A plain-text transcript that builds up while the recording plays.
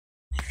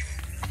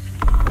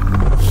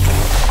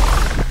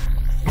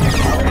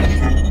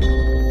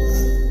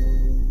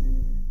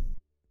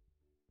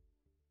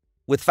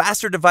With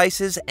faster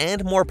devices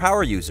and more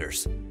power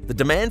users, the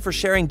demand for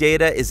sharing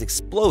data is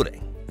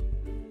exploding.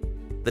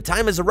 The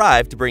time has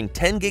arrived to bring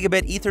 10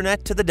 gigabit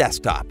Ethernet to the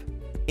desktop.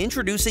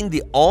 Introducing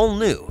the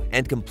all-new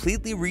and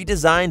completely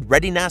redesigned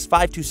ReadyNAS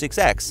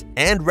 526X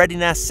and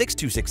ReadyNAS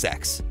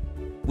 626X.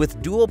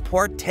 With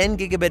dual-port 10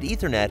 gigabit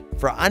Ethernet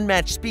for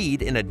unmatched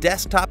speed in a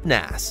desktop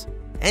NAS.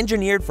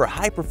 Engineered for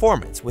high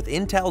performance with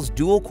Intel's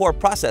dual-core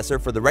processor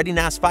for the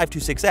ReadyNAS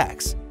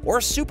 526X, or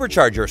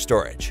Supercharger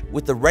storage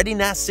with the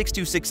ReadyNAS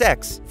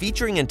 626X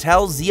featuring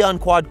Intel Xeon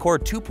QUAD Core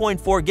 2.4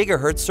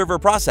 GHz server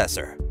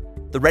processor.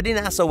 The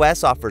ReadyNAS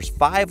OS offers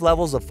 5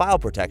 levels of file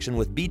protection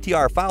with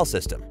BTR file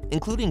system,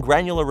 including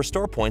granular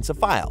restore points of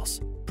files,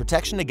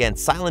 protection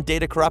against silent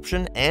data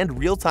corruption, and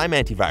real-time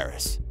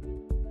antivirus.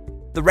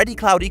 The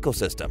ReadyCloud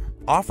ecosystem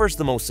offers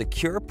the most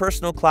secure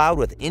personal cloud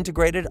with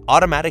integrated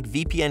automatic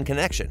VPN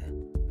connection,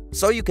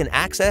 so you can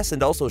access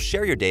and also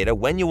share your data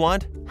when you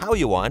want, how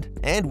you want,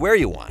 and where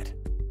you want.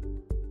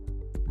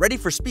 Ready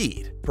for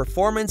speed,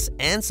 performance,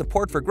 and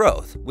support for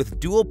growth with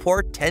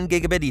dual-port 10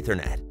 gigabit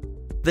Ethernet.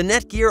 The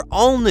NETGEAR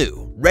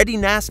all-new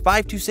ReadyNAS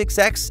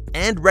 526X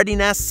and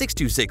ReadyNAS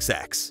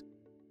 626X.